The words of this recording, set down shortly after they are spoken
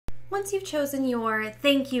once you've chosen your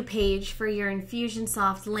thank you page for your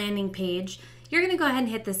Infusionsoft landing page, you're going to go ahead and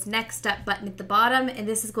hit this next step button at the bottom, and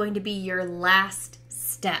this is going to be your last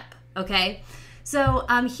step, okay? So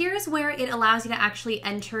here's where it allows you to actually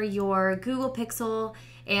enter your Google Pixel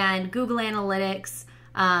and Google Analytics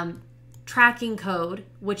tracking code,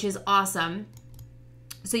 which is awesome.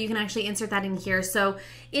 So you can actually insert that in here. So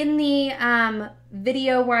in the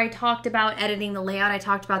video where I talked about editing the layout, I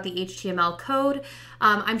talked about the HTML code.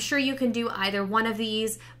 I'm sure you can do either one of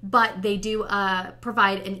these, but they do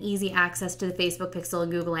provide an easy access to the Facebook Pixel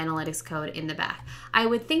and Google Analytics code in the back. I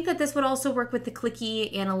would think that this would also work with the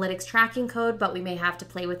Clicky Analytics tracking code, but we may have to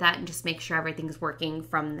play with that and just make sure everything's working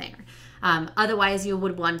from there. Otherwise, you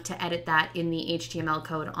would want to edit that in the HTML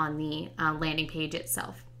code on the landing page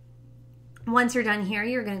itself. Once you're done here,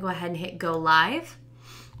 you're going to go ahead and hit go live.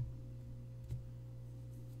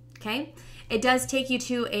 Okay, it does take you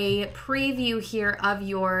to a preview here of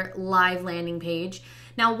your live landing page.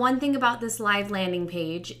 Now, one thing about this live landing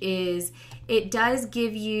page is it does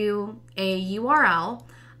give you a URL.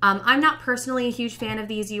 I'm not personally a huge fan of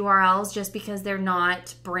these URLs just because they're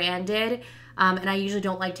not branded. And I usually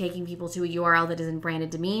don't like taking people to a URL that isn't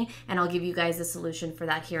branded to me, and I'll give you guys a solution for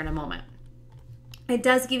that here in a moment. It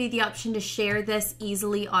does give you the option to share this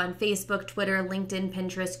easily on Facebook, Twitter, LinkedIn,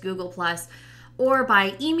 Pinterest, Google+, or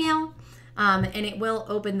by email, and it will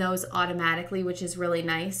open those automatically, which is really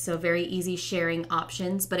nice. So very easy sharing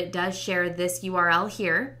options, but it does share this URL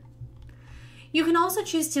here. You can also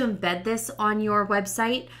choose to embed this on your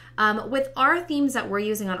website. With our themes that we're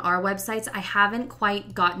using on our websites, I haven't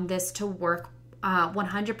quite gotten this to work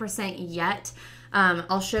 100% yet.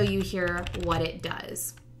 I'll show you here what it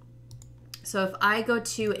does. So if I go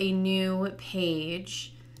to a new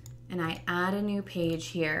page and I add a new page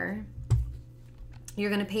here, you're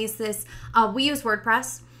going to paste this. We use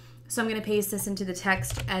WordPress, so I'm going to paste this into the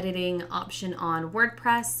text editing option on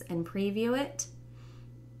WordPress and preview it.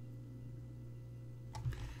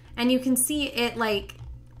 And you can see it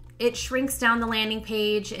it shrinks down the landing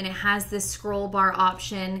page and it has this scroll bar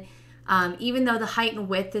option. Even though the height and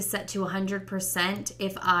width is set to 100%,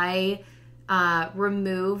 if I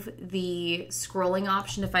remove the scrolling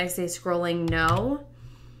option, if I say scrolling no,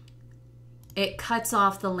 it cuts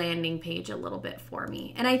off the landing page a little bit for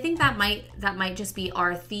me. And I think that might just be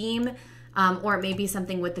our theme, or it may be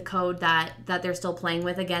something with the code that they're still playing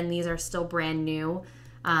with. Again, these are still brand new.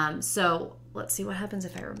 So let's see what happens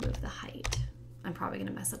if I remove the height. I'm probably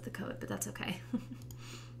gonna mess up the code, but that's okay.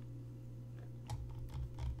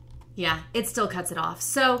 Yeah, it still cuts it off.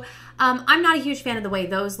 So I'm not a huge fan of the way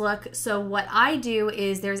those look. So what I do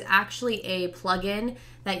is there's actually a plugin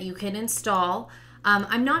that you can install.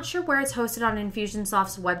 I'm not sure where it's hosted on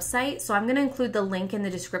Infusionsoft's website, so I'm going to include the link in the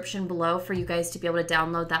description below for you guys to be able to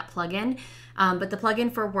download that plugin. But the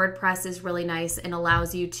plugin for WordPress is really nice and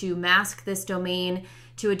allows you to mask this domain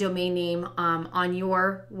to a domain name on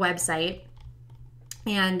your website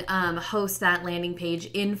and host that landing page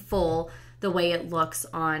in full the way it looks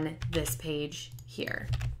on this page here.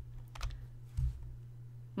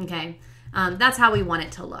 Okay, that's how we want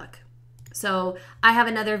it to look. So I have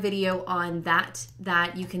another video on that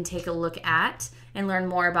you can take a look at and learn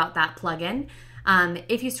more about that plugin.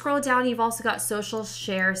 If you scroll down, you've also got social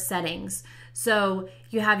share settings. So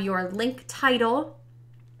you have your link title.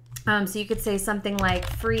 So you could say something like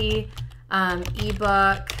free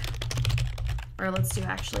ebook, or let's do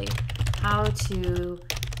actually how to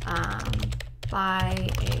buy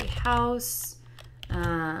a house,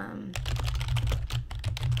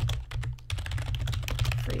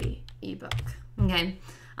 free ebook. Okay.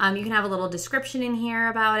 You can have a little description in here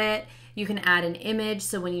about it. You can add an image.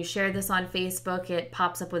 So when you share this on Facebook, it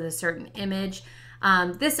pops up with a certain image.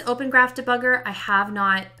 This Open Graph Debugger, I have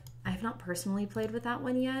not personally played with that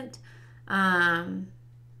one yet. So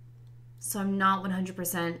I'm not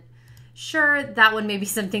 100% sure. That one may be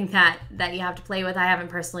something that you have to play with. I haven't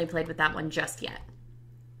personally played with that one just yet.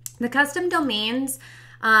 The custom domains,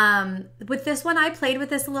 with this one, I played with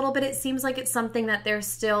this a little bit. It seems like it's something that they're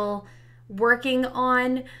still working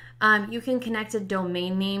on. You can connect a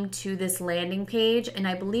domain name to this landing page, and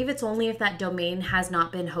I believe it's only if that domain has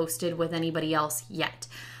not been hosted with anybody else yet.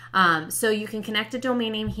 So you can connect a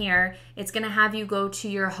domain name here. It's going to have you go to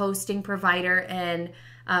your hosting provider and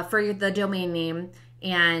for the domain name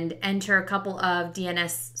and enter a couple of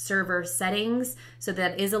DNS server settings. So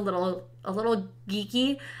that is a little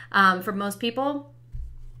geeky for most people.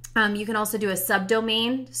 You can also do a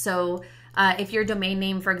subdomain. So if your domain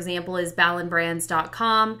name, for example, is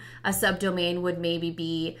ballenbrands.com, a subdomain would maybe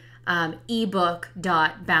be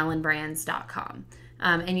ebook.ballenbrands.com.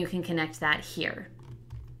 And you can connect that here.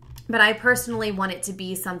 But I personally want it to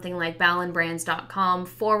be something like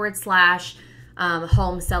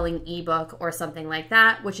ballenbrands.com/home selling ebook or something like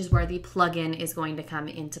that, which is where the plugin is going to come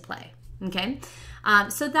into play. Okay,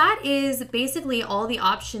 so that is basically all the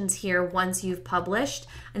options here once you've published.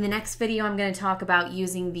 In the next video, I'm going to talk about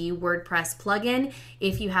using the WordPress plugin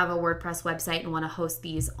if you have a WordPress website and want to host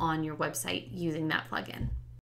these on your website using that plugin.